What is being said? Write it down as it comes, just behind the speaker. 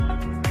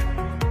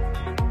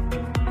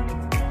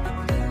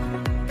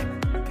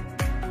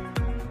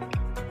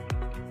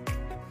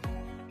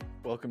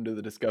welcome to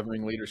the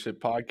Discovering Leadership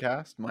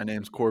podcast. My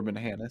name's Corbin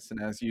Hannis,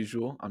 and as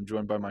usual, I'm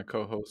joined by my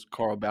co-host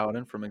Carl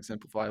Bowden from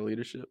Exemplify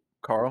Leadership.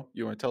 Carl,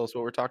 you want to tell us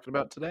what we're talking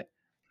about today?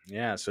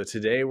 Yeah, so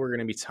today we're going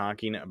to be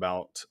talking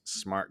about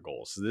SMART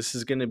goals. This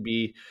is going to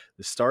be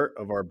the start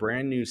of our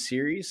brand new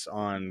series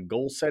on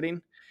goal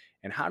setting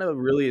and how to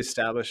really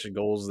establish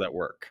goals that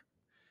work.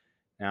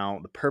 Now,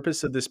 the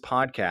purpose of this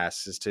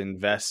podcast is to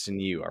invest in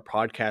you, our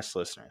podcast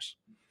listeners.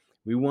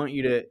 We want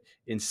you to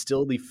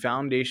instill the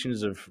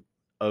foundations of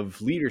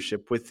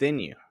leadership within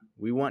you.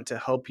 We want to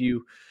help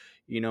you,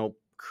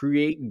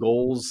 create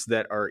goals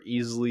that are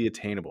easily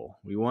attainable.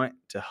 We want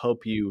to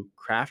help you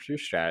craft your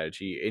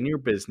strategy in your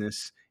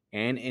business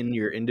and in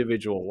your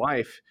individual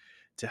life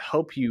to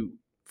help you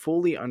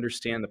fully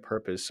understand the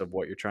purpose of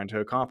what you're trying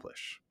to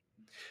accomplish.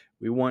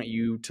 We want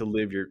you to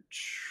live your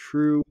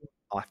true,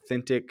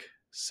 authentic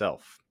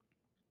self.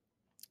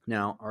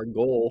 Now, our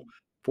goal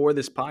for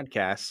this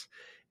podcast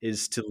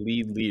is to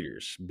lead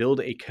leaders, build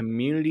a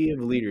community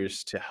of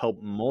leaders to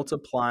help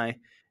multiply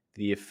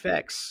the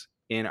effects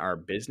in our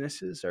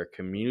businesses, our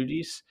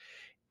communities,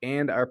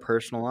 and our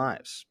personal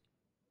lives.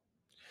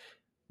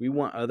 We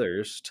want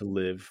others to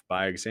live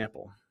by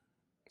example.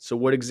 So,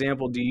 what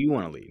example do you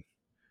want to lead?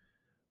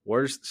 What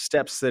are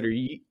steps that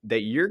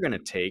you're going to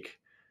take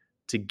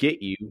to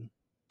get you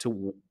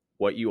to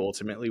what you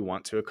ultimately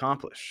want to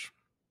accomplish?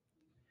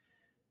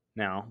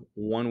 Now,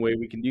 one way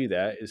we can do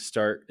that is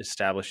start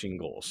establishing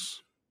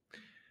goals.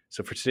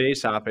 So, for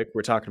today's topic,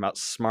 we're talking about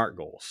SMART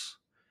goals.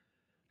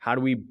 How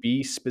do we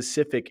be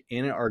specific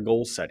in our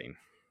goal setting?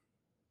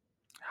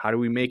 How do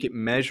we make it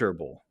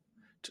measurable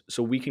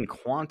so we can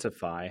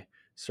quantify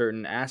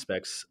certain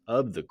aspects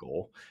of the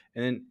goal?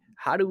 And then,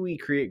 how do we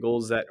create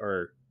goals that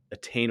are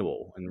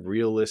attainable and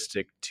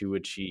realistic to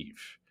achieve?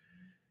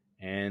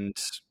 And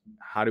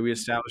how do we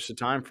establish a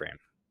time frame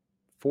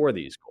for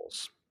these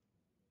goals?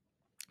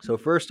 So,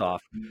 first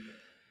off,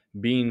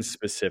 being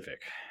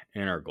specific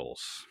in our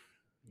goals.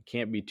 It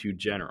can't be too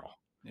general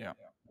Yeah.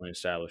 when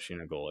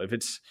establishing a goal. If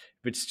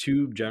it's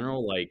too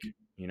general, like,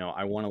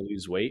 I want to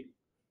lose weight.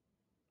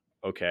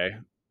 Okay.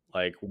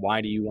 Like,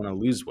 why do you want to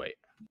lose weight?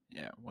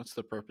 Yeah. What's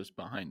the purpose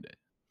behind it?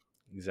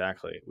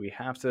 Exactly. We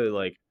have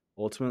to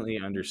ultimately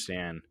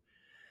understand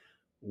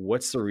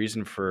what's the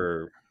reason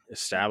for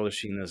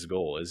establishing this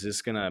goal. Is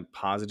this going to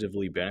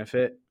positively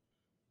benefit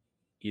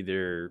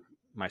either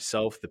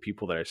myself, the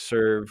people that I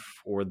serve,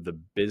 or the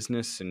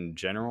business in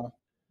general?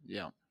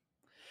 Yeah.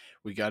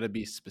 We got to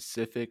be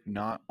specific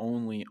not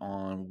only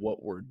on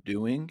what we're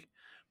doing,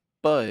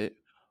 but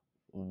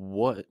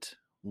what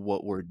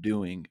we're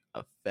doing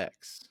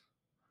affects.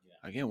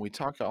 Again, we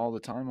talk all the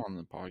time on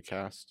the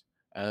podcast.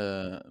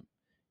 Uh,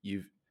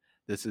 you've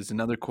this is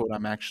another quote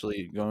I'm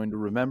actually going to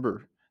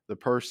remember the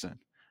person,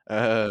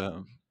 uh,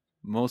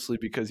 mostly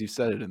because you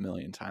said it a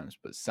million times.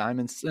 But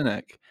Simon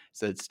Sinek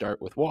said,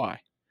 "Start with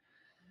why."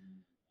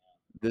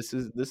 This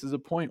is a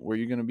point where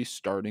you're going to be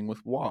starting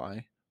with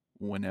why.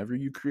 Whenever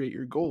you create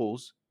your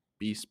goals,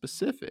 be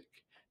specific.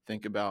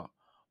 Think about,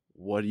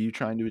 what are you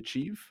trying to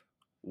achieve?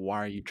 Why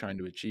are you trying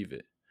to achieve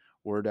it?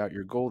 Word out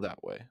your goal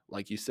that way.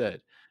 Like you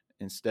said,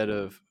 instead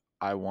of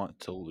I want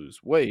to lose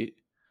weight,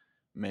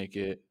 make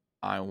it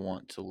I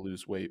want to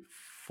lose weight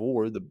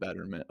for the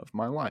betterment of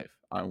my life.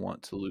 I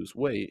want to lose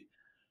weight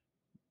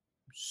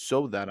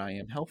so that I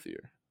am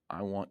healthier.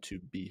 I want to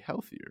be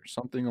healthier,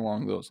 something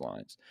along those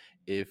lines.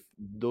 If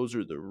those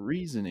are the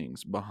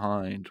reasonings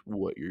behind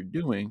what you're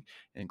doing,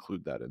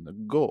 include that in the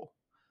goal.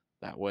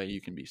 That way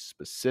you can be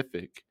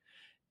specific,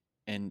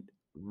 and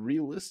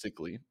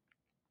realistically,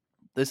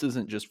 this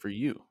isn't just for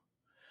you.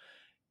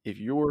 If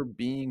you're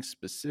being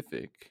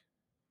specific,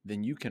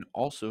 then you can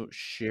also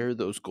share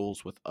those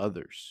goals with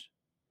others,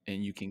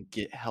 and you can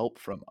get help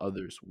from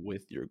others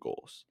with your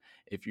goals.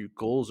 If your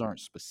goals aren't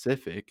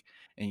specific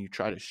and you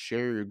try to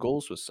share your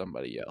goals with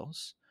somebody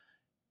else,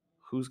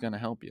 who's going to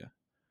help you?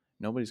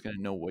 Nobody's going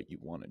to know what you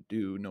want to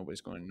do. Nobody's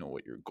going to know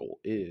what your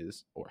goal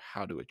is or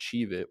how to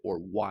achieve it or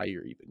why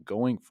you're even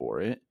going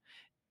for it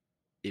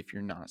if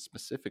you're not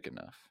specific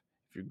enough.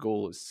 If your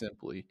goal is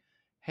simply,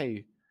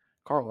 hey,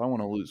 Carl, I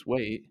want to lose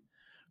weight,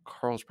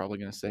 Carl's probably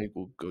going to say,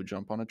 well, go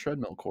jump on a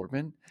treadmill,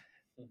 Corbin.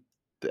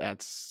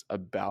 That's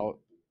about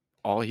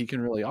all he can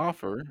really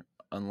offer,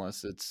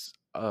 unless it's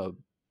a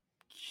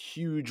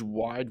huge,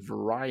 wide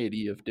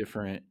variety of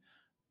different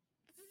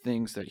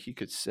things that he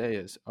could say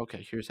is,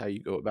 okay, here's how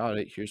you go about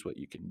it, here's what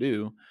you can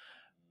do.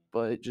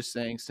 But just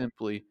saying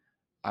simply,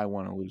 I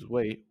want to lose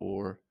weight,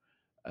 or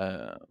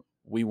uh,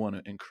 we want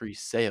to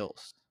increase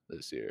sales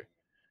this year.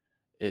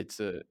 It's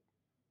a,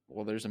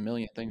 well, there's a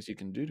million things you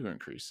can do to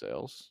increase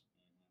sales.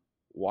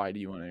 Why do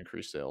you want to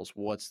increase sales?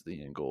 What's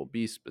the end goal?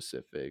 Be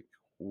specific.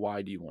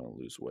 Why do you want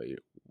to lose weight?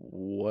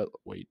 What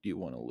weight do you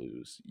want to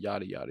lose?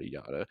 Yada, yada,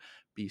 yada.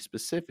 Be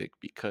specific,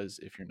 because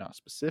if you're not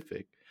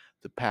specific,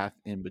 the path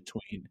in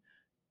between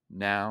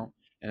now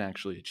and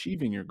actually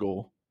achieving your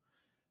goal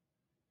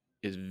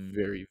is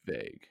very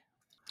vague.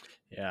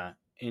 Yeah.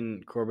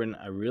 And Corbin,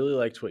 I really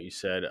liked what you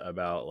said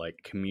about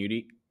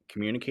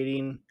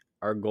communicating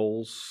our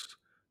goals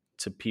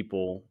to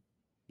people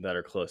that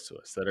are close to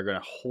us that are going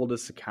to hold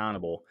us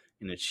accountable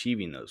in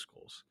achieving those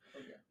goals.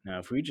 Okay. Now,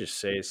 if we just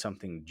say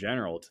something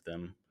general to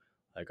them,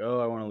 like, oh,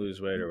 I want to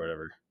lose weight or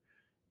whatever,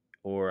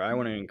 or I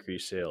want to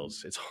increase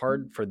sales, it's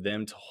hard for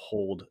them to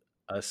hold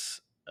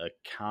us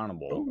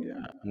accountable Oh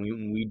yeah.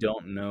 when we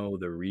don't know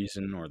the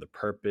reason or the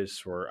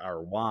purpose or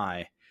our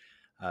why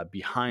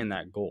behind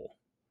that goal.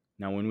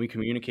 Now, when we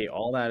communicate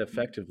all that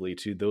effectively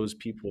to those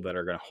people that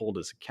are going to hold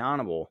us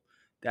accountable,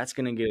 that's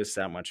going to get us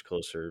that much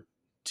closer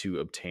to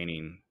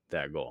obtaining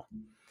that goal.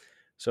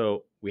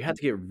 So we have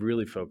to get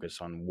really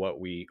focused on what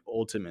we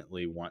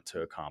ultimately want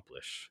to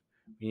accomplish.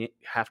 We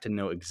have to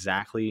know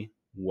exactly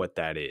what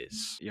that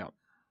is. Yeah.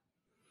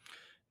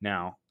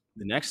 Now,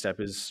 the next step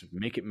is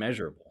make it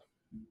measurable.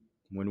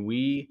 When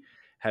we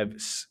have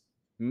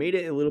made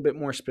it a little bit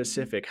more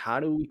specific, how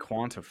do we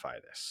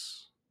quantify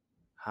this?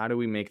 How do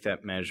we make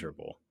that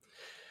measurable?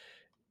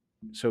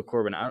 So,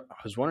 Corbin, I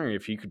was wondering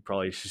if you could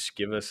probably just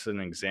give us an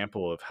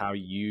example of how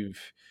you've,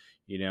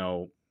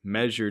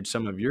 measured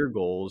some of your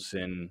goals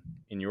in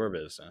your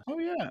business. Oh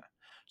yeah.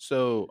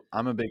 So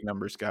I'm a big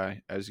numbers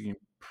guy, as you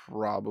can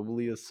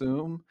probably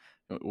assume,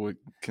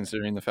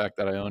 considering the fact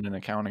that I own an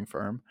accounting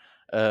firm,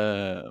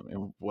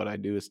 and what I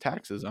do is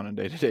taxes on a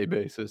day-to-day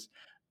basis.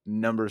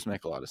 Numbers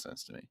make a lot of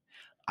sense to me.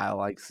 I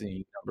like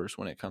seeing numbers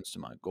when it comes to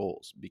my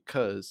goals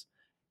because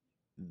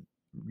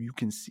you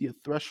can see a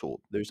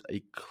threshold. There's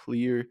a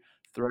clear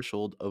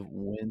threshold of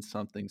when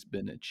something's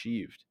been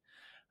achieved.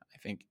 I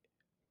think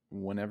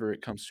whenever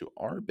it comes to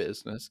our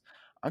business,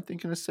 I'm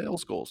thinking of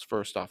sales goals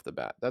first off the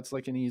bat. That's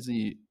like an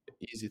easy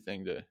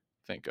thing to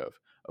think of.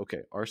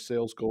 Okay, our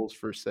sales goals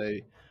for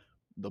say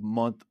the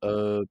month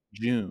of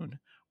June,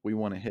 we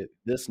want to hit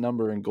this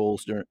number in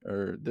goals during,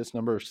 or this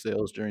number of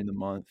sales during the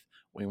month.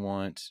 We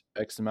want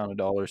X amount of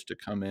dollars to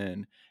come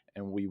in,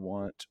 and we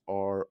want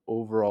our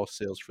overall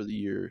sales for the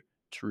year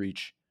to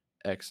reach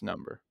X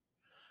number.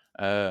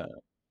 Uh,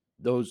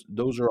 those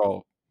are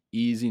all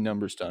easy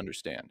numbers to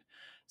understand.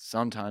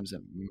 Sometimes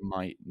it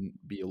might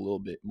be a little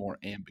bit more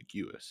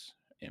ambiguous.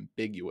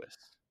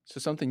 So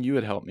something you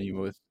had helped me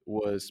with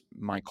was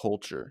my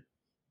culture,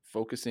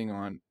 focusing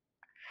on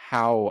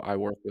how I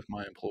work with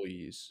my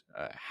employees,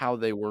 how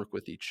they work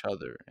with each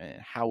other, and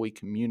how we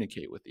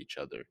communicate with each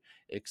other,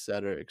 et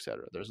cetera, et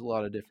cetera. There's a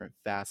lot of different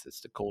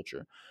facets to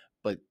culture,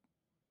 but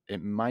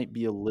it might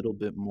be a little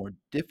bit more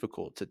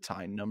difficult to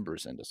tie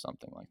numbers into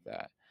something like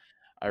that.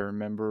 I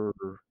remember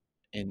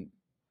in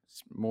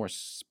more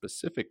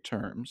specific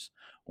terms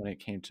when it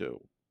came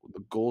to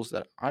the goals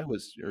that I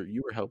was or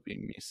you were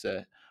helping me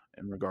set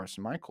in regards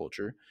to my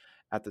culture.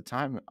 At the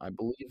time, I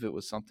believe it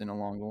was something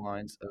along the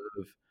lines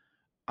of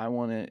I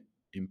want to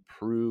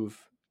improve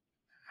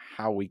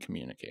how we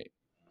communicate.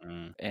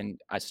 Mm, And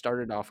I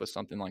started off with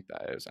something like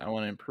that as I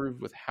want to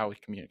improve with how we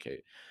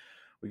communicate.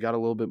 We got a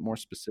little bit more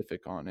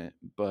specific on it,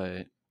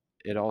 but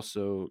it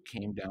also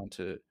came down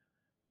to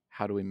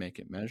how do we make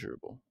it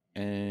measurable?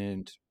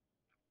 And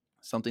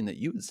something that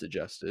you had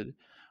suggested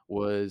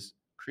was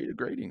create a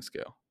grading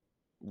scale.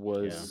 yeah.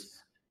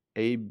 Was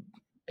A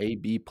A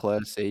B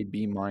plus, A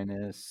B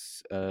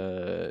minus,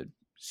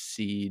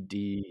 C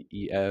D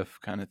E F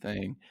kind of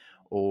thing,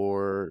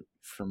 or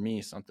for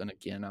me something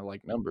again I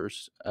like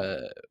numbers, a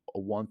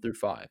 1 through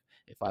 5.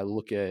 If I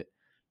look at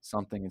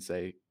something and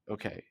say,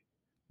 okay,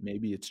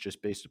 maybe it's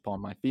just based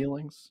upon my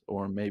feelings,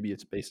 or maybe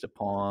it's based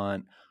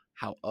upon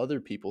how other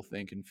people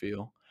think and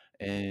feel,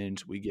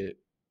 and we get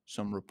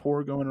some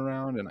rapport going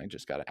around, and I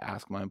just got to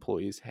ask my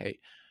employees, hey,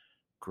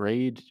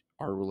 grade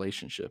our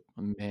relationship,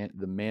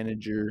 the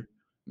manager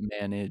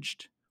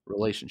managed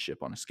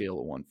relationship on a scale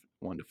of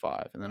one to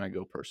five, and then I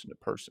go person to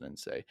person and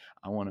say,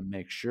 I want to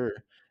make sure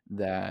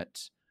that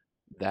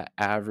that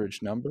average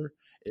number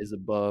is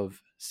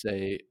above,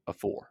 say, a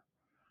 4,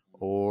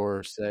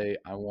 or say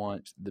I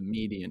want the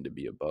median to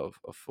be above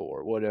a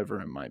 4,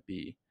 whatever it might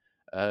be.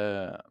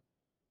 Uh,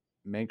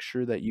 Make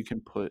sure that you can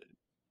put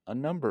a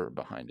number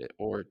behind it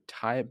or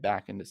tie it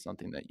back into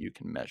something that you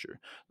can measure.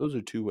 Those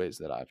are two ways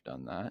that I've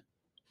done that.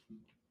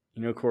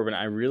 Corbin,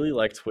 I really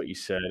liked what you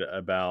said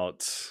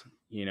about,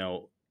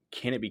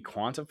 can it be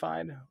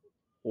quantified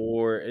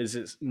or is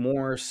it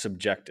more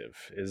subjective?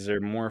 Is there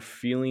more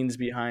feelings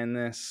behind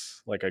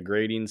this, like a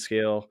grading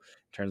scale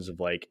in terms of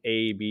like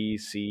A, B,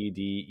 C,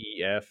 D,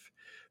 E, F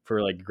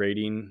for like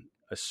grading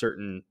a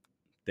certain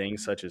thing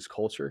such as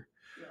culture?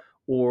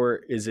 Or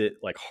is it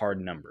like hard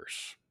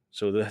numbers?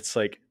 So that's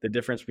like the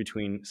difference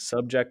between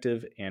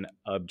subjective and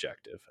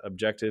objective.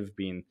 Objective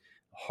being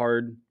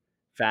hard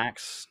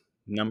facts,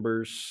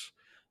 numbers,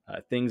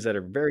 things that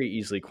are very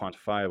easily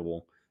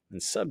quantifiable,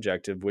 and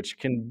subjective, which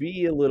can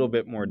be a little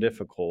bit more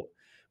difficult.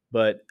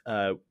 But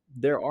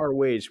there are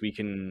ways we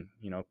can,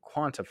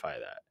 quantify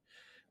that.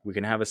 We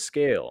can have a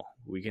scale.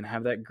 We can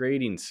have that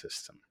grading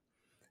system.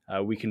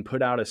 We can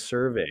put out a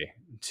survey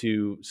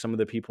to some of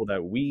the people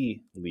that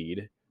we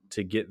lead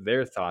to get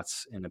their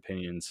thoughts and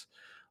opinions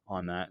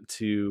on that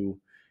to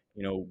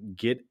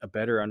get a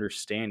better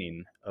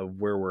understanding of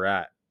where we're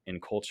at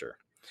in culture.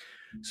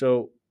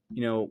 So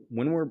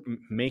when we're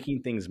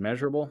making things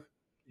measurable,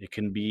 It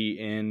can be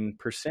in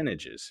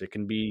percentages. It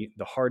can be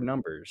the hard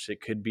numbers.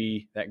 It could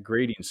be that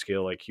grading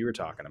scale, like you were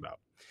talking about.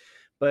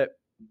 But,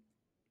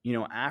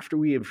 after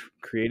we have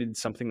created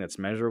something that's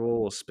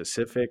measurable,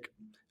 specific,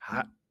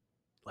 how,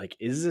 like,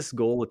 is this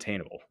goal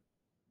attainable?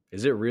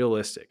 Is it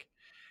realistic?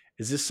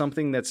 Is this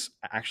something that's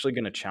actually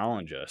going to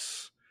challenge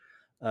us,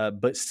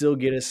 but still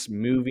get us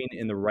moving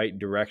in the right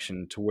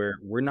direction to where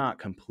we're not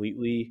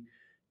completely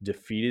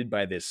defeated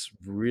by this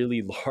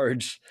really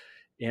large,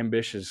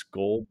 ambitious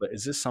goal? But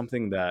is this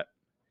something that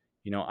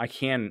I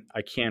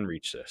can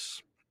reach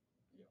this?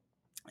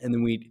 And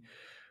then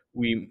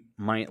we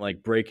might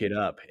like break it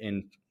up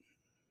and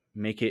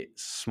make it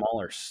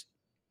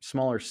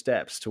smaller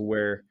steps to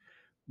where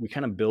we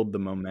kind of build the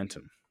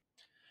momentum.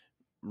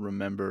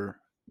 Remember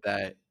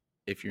that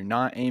if you're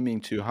not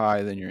aiming too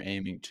high, then you're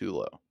aiming too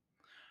low.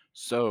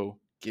 So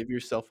give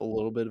yourself a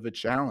little bit of a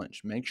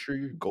challenge. Make sure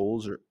your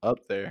goals are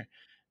up there.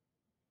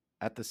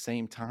 At the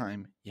same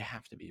time, you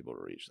have to be able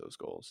to reach those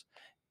goals.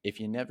 If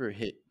you never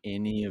hit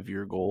any of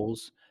your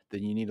goals,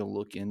 then you need to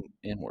look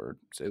inward.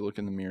 Say, look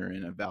in the mirror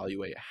and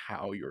evaluate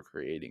how you're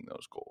creating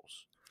those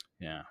goals.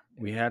 Yeah,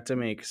 we had to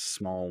make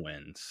small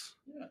wins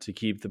Yeah. to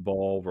keep the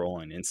ball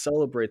rolling and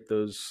celebrate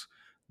those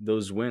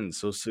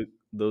wins,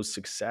 those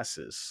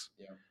successes.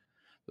 Yeah.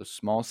 The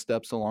small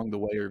steps along the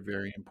way are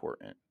very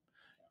important,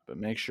 but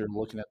make sure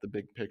looking at the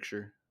big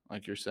picture,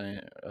 like you're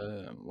saying,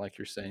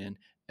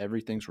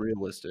 everything's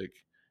realistic,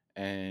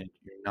 and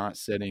you're not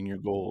setting your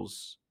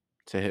goals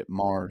to hit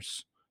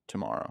Mars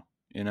tomorrow.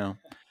 You know,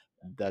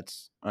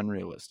 that's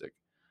unrealistic.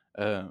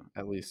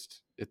 At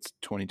least it's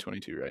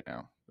 2022 right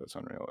now. That's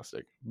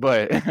unrealistic.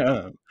 But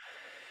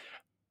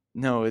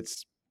no, it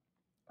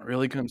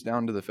really comes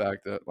down to the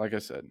fact that, like I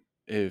said,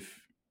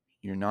 if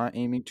you're not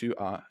aiming too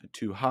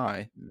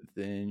high,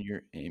 then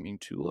you're aiming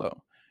too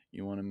low.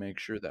 You want to make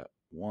sure that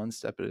one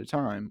step at a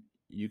time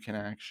you can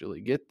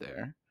actually get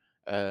there.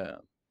 Uh,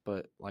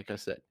 but like I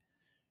said,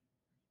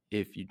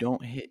 if you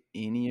don't hit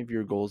any of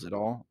your goals at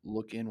all,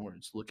 look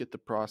inwards. Look at the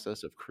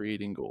process of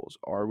creating goals.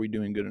 Are we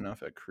doing good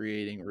enough at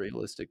creating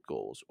realistic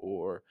goals?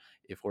 Or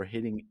if we're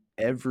hitting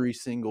every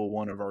single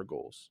one of our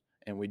goals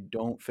and we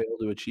don't fail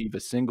to achieve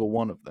a single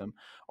one of them,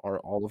 are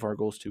all of our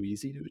goals too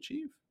easy to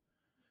achieve?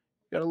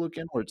 You got to look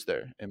inwards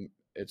there. And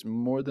it's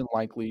more than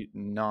likely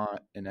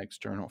not an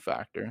external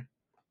factor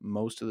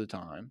most of the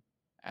time,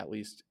 at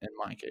least in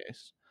my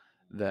case,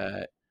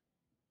 that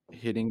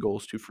hitting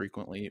goals too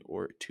frequently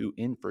or too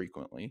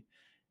infrequently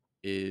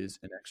is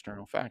an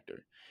external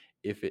factor.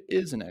 If it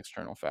is an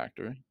external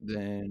factor,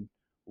 then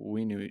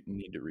we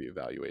need to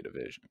reevaluate a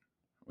vision.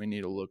 We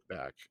need to look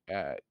back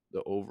at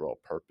the overall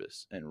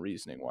purpose and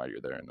reasoning why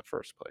you're there in the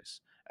first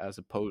place, as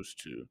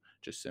opposed to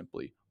just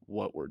simply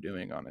what we're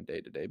doing on a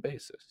day to day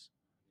basis.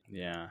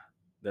 Yeah,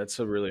 that's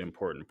a really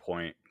important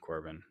point,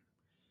 Corbin.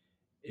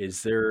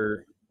 Is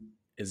there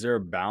a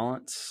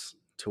balance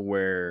to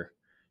where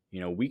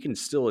we can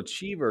still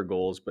achieve our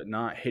goals but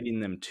not hitting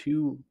them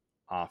too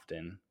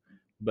often,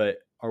 but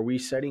are we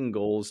setting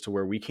goals to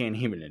where we can't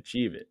even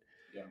achieve it?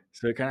 Yeah.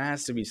 So it kind of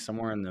has to be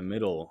somewhere in the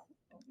middle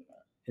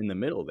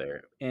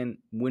there. And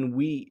when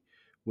we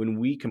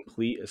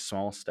complete a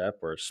small step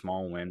or a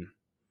small win,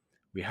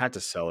 we have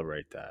to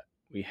celebrate that.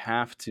 We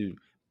have to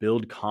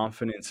build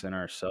confidence in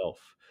ourselves,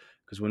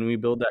 because when we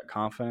build that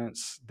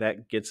confidence,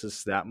 that gets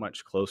us that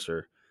much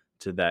closer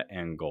to that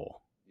end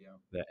goal, Yeah.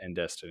 that end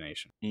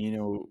destination. You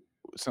know,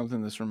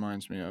 something this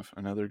reminds me of,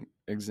 another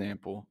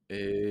example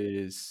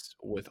is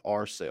with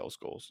our sales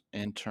goals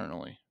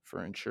internally for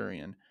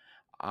Inturion.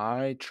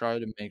 I try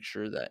to make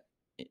sure that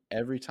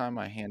every time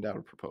I hand out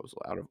a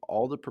proposal, out of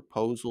all the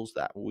proposals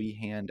that we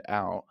hand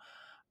out,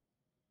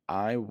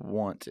 I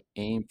want to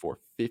aim for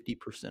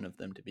 50% of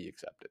them to be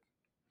accepted.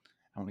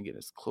 I want to get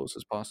as close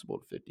as possible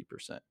to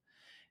 50%.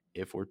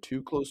 If we're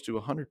too close to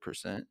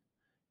 100%,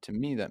 to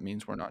me, that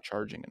means we're not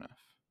charging enough.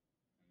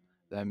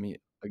 That mean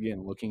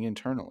again, looking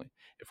internally,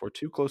 if we're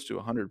too close to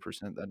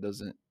 100%, that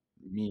doesn't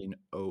mean,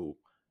 oh,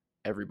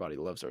 everybody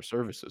loves our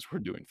services. We're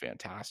doing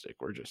fantastic.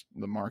 We're just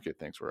the market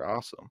thinks we're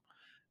awesome.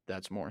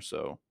 That's more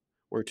so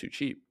we're too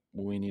cheap.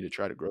 We need to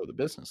try to grow the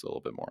business a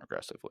little bit more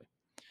aggressively.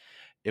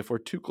 If we're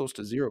too close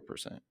to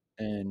 0%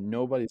 and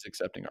nobody's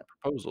accepting our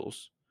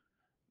proposals,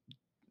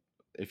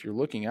 if you're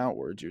looking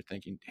outwards, you're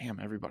thinking, "Damn,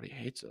 everybody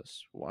hates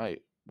us. Why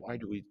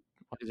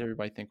does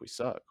everybody think we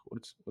suck?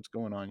 What's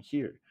going on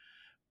here?"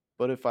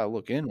 But if I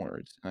look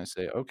inwards and I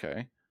say,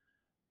 "Okay,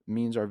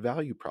 means our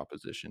value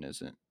proposition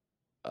isn't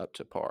up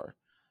to par."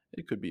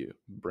 It could be a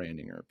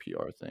branding or a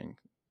PR thing,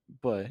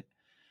 but it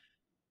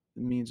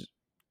means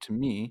to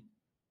me,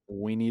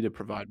 we need to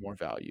provide more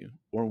value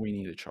or we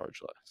need to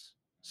charge less,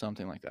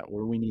 something like that,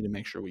 or we need to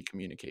make sure we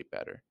communicate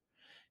better.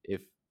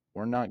 If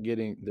we're not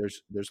getting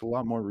there's a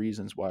lot more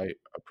reasons why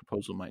a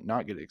proposal might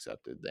not get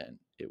accepted than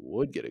it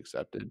would get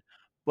accepted.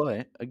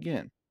 But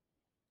again,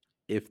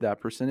 if that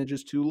percentage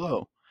is too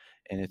low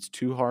and it's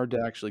too hard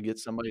to actually get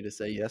somebody to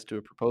say yes to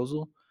a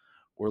proposal,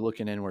 we're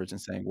looking inwards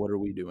and saying, what are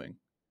we doing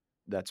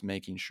that's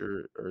making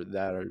sure or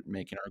that are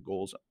making our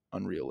goals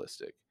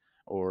unrealistic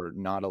or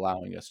not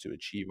allowing us to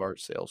achieve our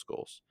sales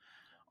goals?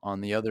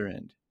 On the other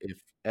end,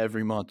 if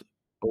every month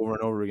over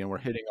and over again we're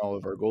hitting all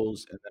of our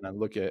goals, and then I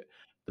look at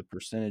the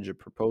percentage of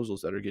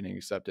proposals that are getting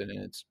accepted and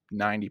it's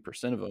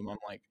 90% of them, I'm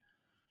like,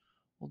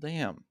 well,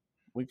 damn,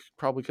 we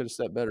probably could have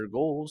set better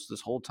goals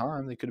this whole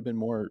time. They could have been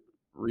more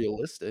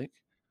realistic.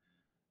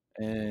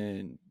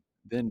 And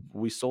then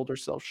we sold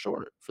ourselves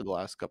short for the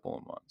last couple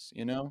of months,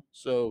 you know?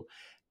 So,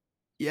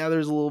 yeah,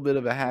 there's a little bit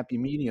of a happy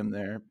medium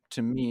there.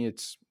 To me,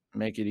 it's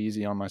make it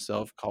easy on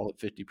myself, call it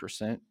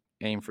 50%,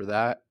 aim for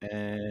that,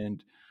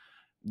 and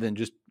then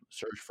just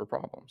search for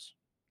problems.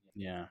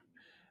 Yeah.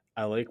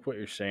 I like what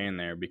you're saying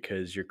there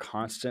because you're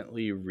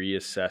constantly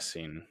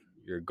reassessing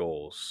your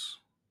goals.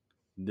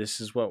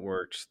 This is what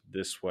worked,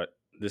 this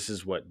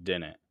is what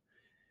didn't.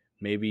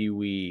 Maybe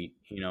we,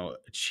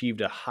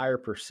 achieved a higher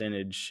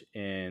percentage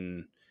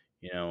in,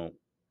 you know,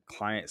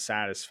 client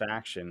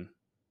satisfaction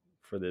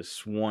for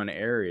this one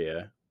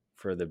area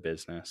for the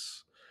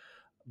business.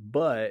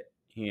 But,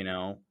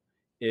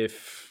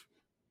 if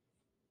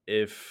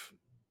if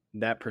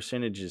that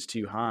percentage is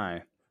too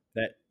high,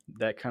 that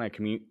that kind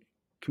of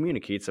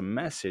communicates a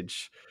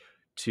message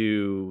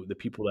to the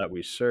people that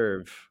we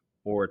serve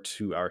or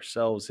to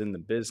ourselves in the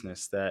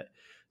business that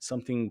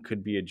something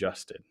could be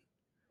adjusted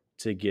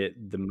to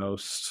get the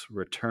most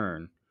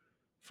return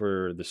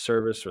for the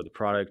service or the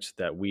product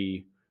that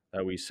we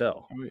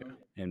sell Oh, yeah.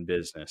 in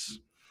business.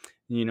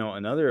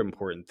 Another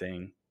important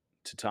thing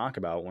to talk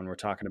about when we're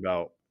talking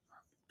about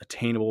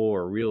attainable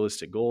or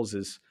realistic goals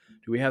is,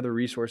 do we have the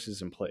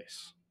resources in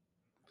place?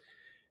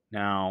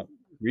 Now,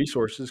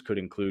 resources could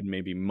include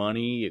maybe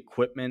money,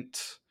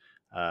 equipment,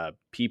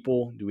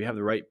 people. Do we have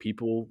the right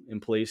people in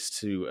place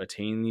to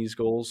attain these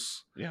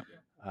goals? Yeah.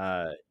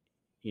 Uh,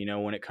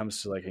 when it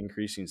comes to like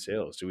increasing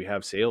sales, do we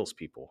have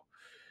salespeople?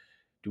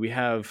 Do we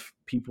have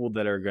people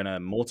that are going to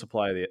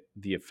multiply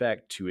the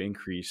effect to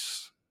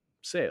increase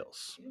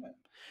sales?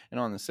 And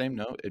on the same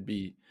note, it'd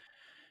be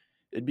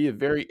a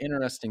very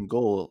interesting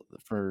goal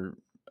for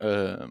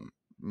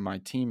my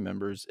team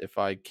members if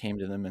I came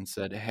to them and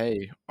said,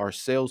 "Hey, our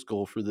sales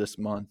goal for this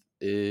month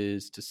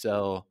is to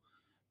sell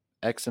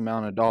X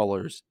amount of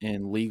dollars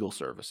in legal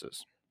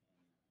services."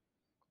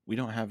 We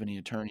don't have any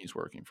attorneys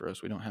working for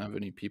us. We don't have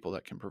any people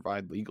that can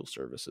provide legal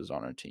services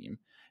on our team.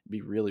 It'd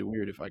be really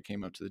weird if I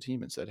came up to the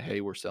team and said,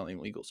 "Hey, we're selling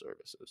legal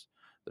services."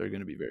 They're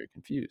going to be very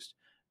confused.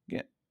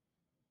 Again,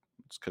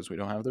 it's because we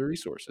don't have the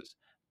resources.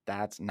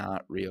 That's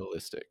not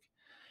realistic.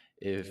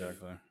 If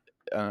Exactly.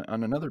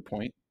 On another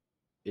point,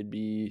 it'd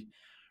be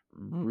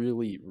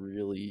really,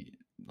 really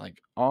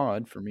like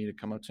odd for me to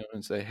come up to him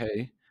and say,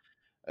 "Hey,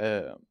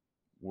 uh,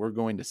 we're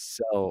going to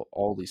sell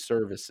all these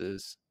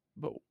services,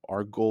 but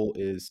our goal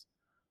is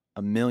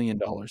 $1 million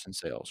in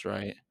sales,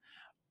 right?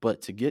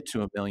 But to get to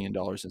 $1 million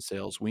in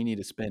sales, we need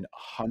to spend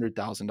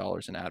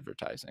 $100,000 in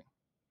advertising."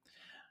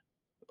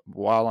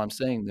 While I'm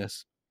saying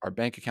this, our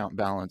bank account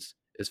balance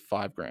is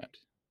 5 grand.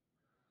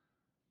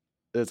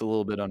 It's a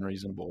little bit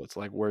unreasonable. It's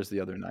like, where's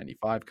the other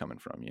 95 coming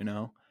from? You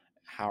know,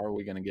 how are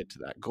we going to get to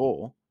that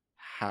goal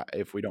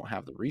if we don't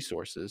have the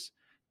resources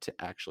to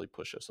actually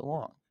push us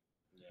along?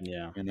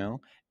 Yeah, You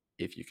know,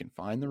 if you can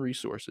find the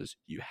resources,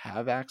 you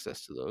have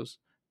access to those,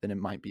 then it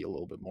might be a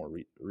little bit more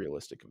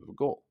realistic of a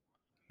goal.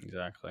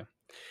 exactly.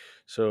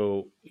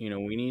 So,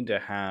 we need to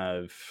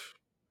have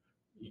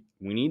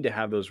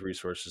those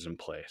resources in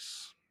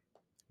place.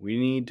 We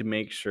need to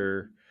make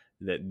sure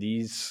that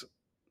these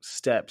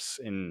steps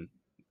in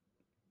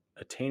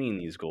attaining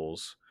these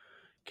goals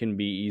can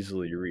be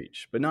easily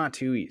reached, but not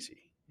too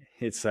easy.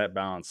 It's that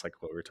balance,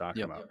 like what we're talking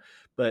Yep. about.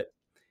 But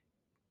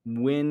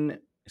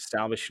when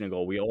establishing a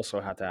goal, we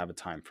also have to have a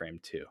time frame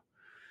too.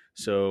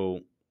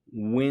 So,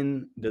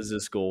 when does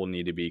this goal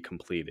need to be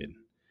completed?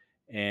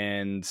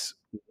 And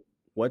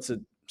what's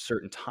a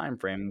certain time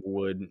frame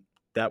would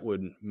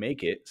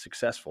make it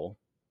successful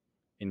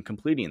in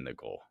completing the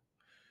goal?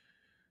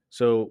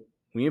 So,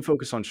 we need to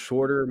focus on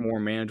shorter, more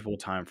manageable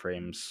time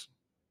frames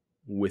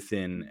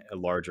within a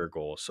larger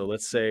goal. So,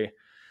 let's say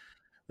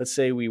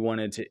we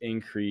wanted to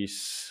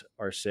increase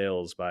our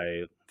sales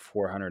by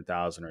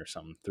 400,000 or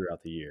something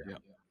throughout the year.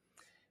 Yep.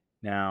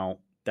 Now,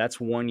 that's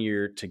 1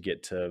 year to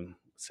get to,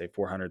 say,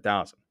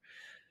 400,000.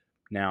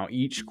 Now,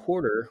 each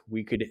quarter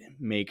we could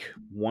make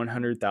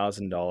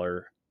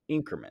 $100,000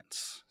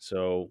 increments.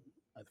 So,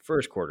 the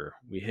first quarter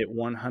we hit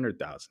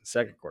 100,000,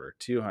 second quarter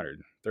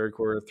 200, third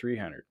quarter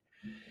 300.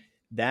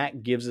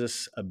 That gives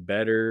us a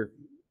better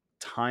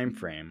time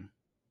frame,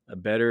 a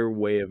better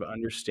way of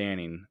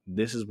understanding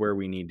this is where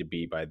we need to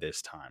be by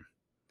this time.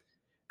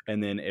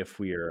 And then if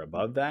we are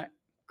above that,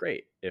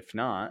 great. If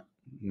not,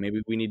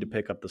 maybe we need to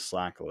pick up the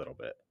slack a little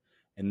bit.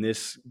 And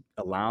this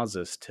allows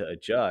us to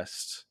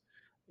adjust,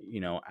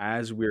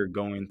 as we're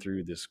going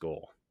through this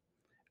goal,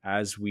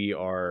 as we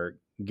are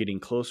getting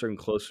closer and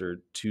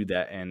closer to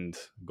that end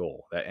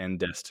goal, that end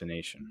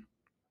destination.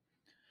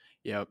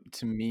 Yep.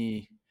 To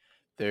me,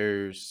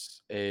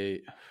 there's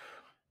a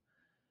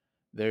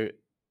there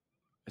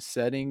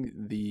setting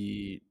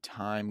the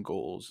time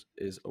goals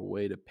is a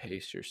way to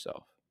pace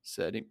yourself.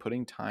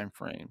 Putting time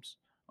frames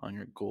on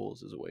your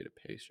goals is a way to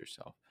pace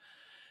yourself.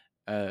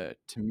 To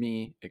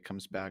me, it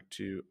comes back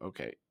to,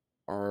 okay,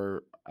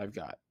 I've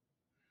got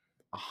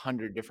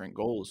 100 different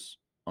goals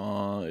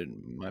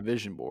on my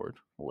vision board,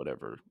 or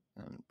whatever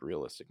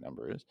realistic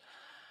number is,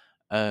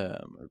 or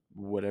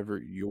whatever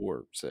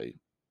your, say,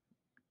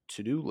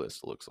 to-do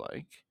list looks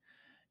like.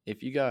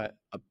 If you got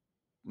a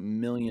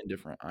million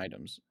different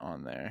items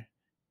on there,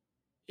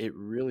 it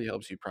really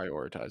helps you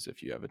prioritize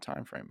if you have a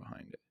time frame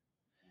behind it.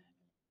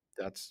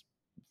 That's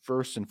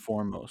first and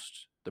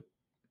foremost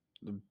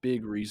the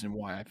big reason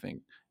why I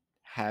think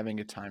having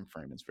a time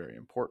frame is very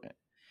important.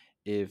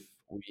 If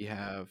we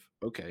have,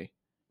 okay,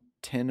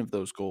 10 of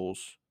those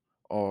goals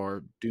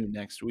are due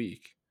next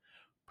week,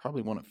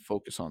 probably want to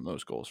focus on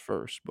those goals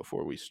first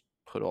before we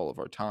put all of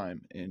our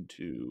time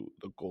into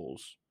the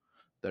goals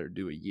that are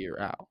due a year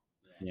out.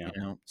 Yeah.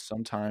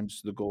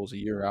 Sometimes the goals a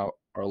year out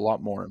are a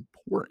lot more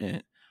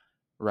important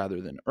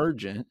rather than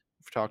urgent.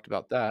 We've talked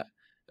about that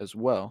as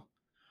well.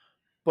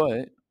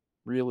 But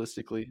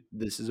realistically,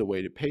 this is a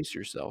way to pace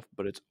yourself,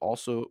 but it's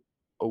also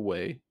a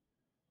way,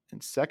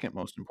 and second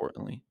most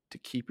importantly, to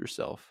keep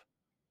yourself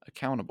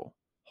accountable.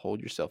 Hold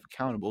yourself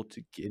accountable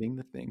to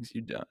getting things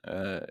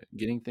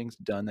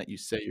done that you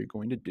say you're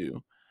going to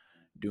do,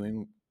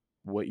 doing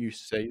what you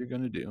say you're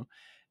going to do,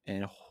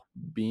 and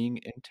being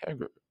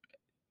integral,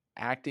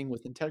 acting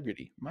with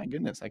integrity. My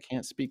goodness, I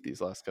can't speak these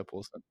last couple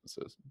of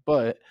sentences,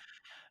 but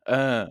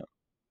uh,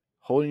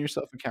 holding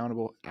yourself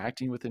accountable,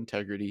 acting with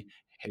integrity,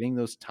 hitting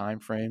those time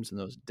frames and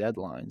those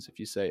deadlines. If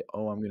you say,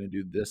 "Oh, I'm going to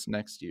do this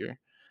next year,"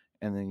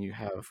 and then you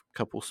have a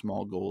couple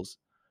small goals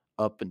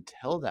up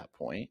until that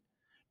point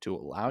to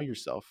allow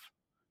yourself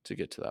to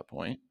get to that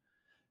point,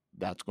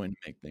 that's going to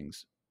make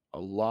things a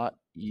lot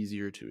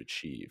easier to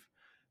achieve.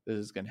 This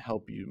is going to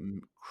help you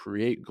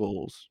create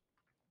goals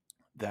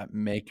that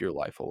make your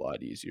life a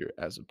lot easier,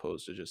 as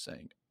opposed to just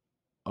saying,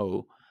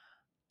 "Oh,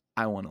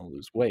 I want to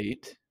lose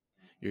weight."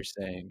 You're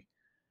saying,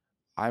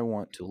 "I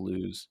want to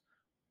lose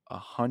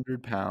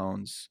 100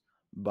 pounds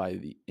by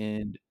the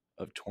end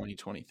of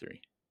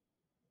 2023."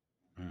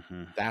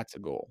 Mm-hmm. That's a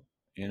goal,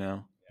 you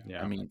know? I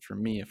Yeah. mean, for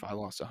me, if I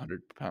lost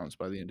 100 pounds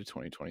by the end of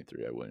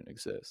 2023, I wouldn't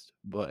exist,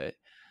 but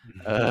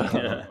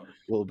Yeah. a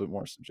little bit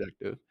more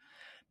subjective.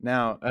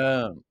 Now,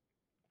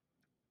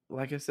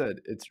 like I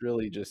said, it's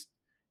really just,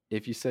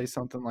 if you say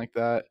something like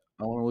that,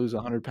 "I want to lose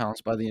 100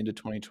 pounds by the end of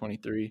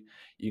 2023,"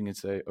 you can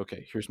say,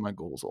 "Okay, here's my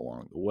goals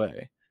along the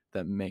way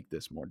that make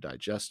this more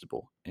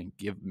digestible and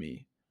give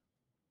me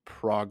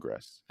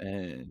progress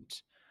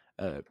and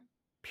uh,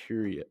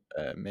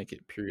 make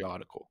it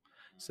periodical."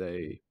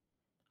 Say,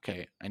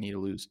 okay, I need to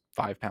lose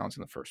 5 pounds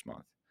in the first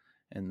month,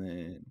 and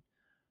then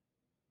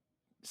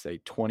say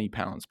 20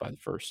 pounds by the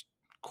first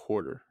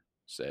quarter.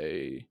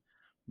 Say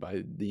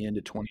by the end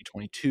of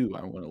 2022,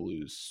 I want to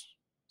lose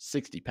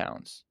 60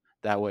 pounds.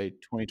 That way,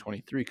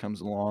 2023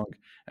 comes along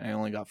and I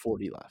only got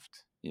 40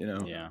 left,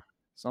 Yeah.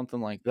 something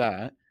like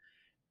that.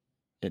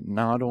 It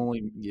not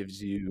only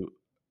gives you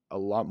a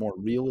lot more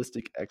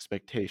realistic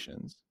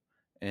expectations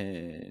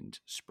and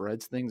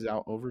spreads things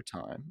out over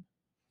time,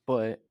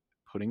 but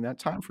putting that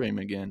time frame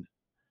again,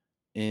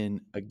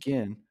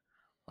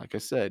 like I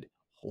said,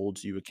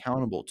 holds you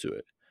accountable to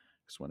it.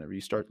 Because whenever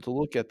you start to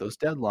look at those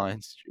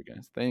deadlines, you're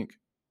going to think,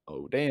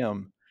 "Oh,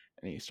 damn."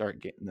 And you start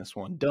getting this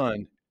one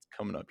done. It's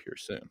coming up here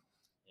soon.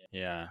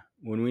 Yeah.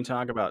 When we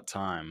talk about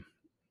time,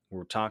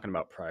 we're talking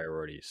about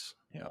priorities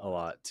Yeah. a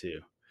lot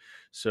too.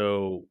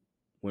 So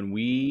when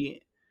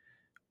we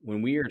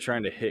are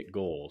trying to hit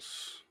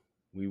goals,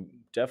 we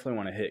definitely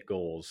want to hit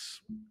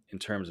goals in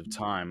terms of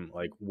time,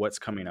 like what's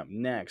coming up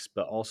next,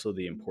 but also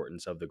the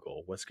importance of the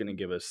goal. What's going to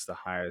give us the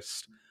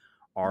highest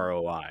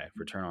ROI,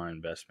 return on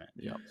investment?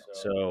 Yeah.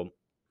 So,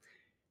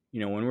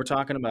 when we're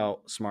talking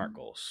about SMART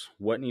goals,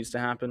 what needs to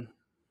happen?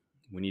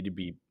 We need to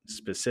be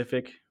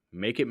specific,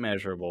 make it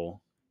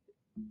measurable.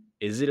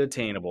 Is it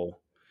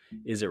attainable?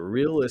 Is it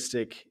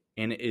realistic?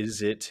 And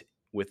is it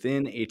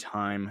within a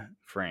time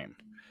frame?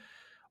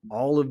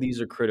 All of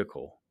these are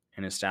critical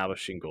in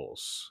establishing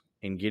goals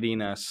and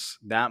getting us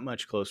that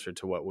much closer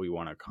to what we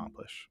want to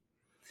accomplish.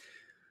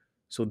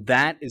 So,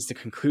 that is the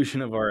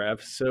conclusion of our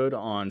episode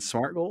on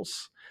SMART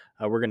goals.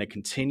 We're going to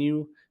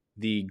continue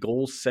the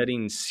goal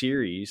setting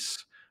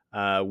series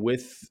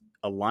with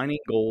aligning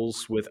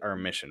goals with our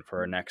mission for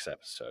our next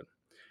episode.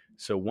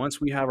 So,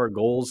 once we have our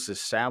goals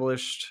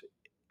established,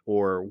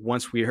 or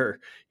once we are,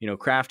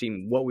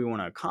 crafting what we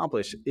want to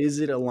accomplish, is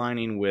it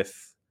aligning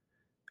with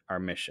our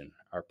mission,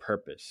 our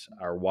purpose,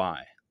 our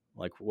why,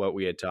 like what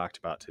we had talked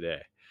about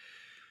today?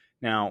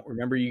 Now,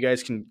 remember, you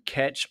guys can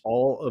catch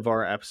all of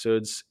our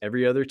episodes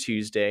every other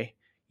Tuesday,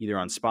 either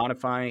on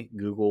Spotify,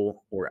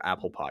 Google, or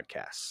Apple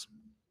Podcasts.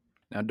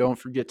 Now, don't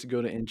forget to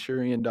go to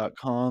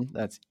Enturion.com.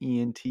 That's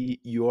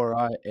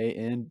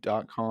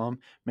ENTURIAN.com.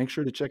 Make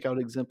sure to check out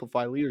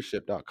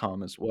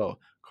exemplifyleadership.com as well.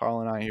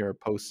 Carl and I here are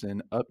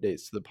posting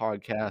updates to the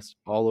podcast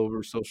all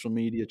over social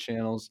media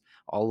channels,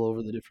 all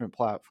over the different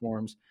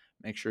platforms.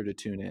 Make sure to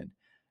tune in.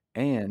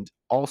 And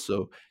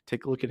also,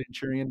 take a look at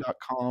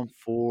Enturion.com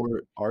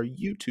for our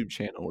YouTube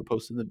channel. We're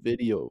posting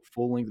the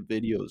full length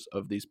videos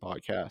of these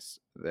podcasts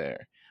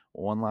there.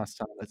 One last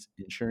time, that's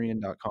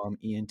Enturian.com,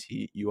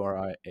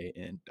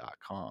 Enturian.com.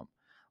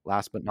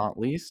 Last but not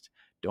least,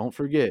 don't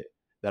forget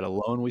that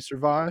alone we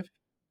survive,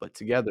 but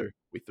together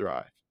we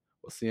thrive.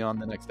 We'll see you on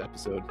the next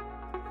episode.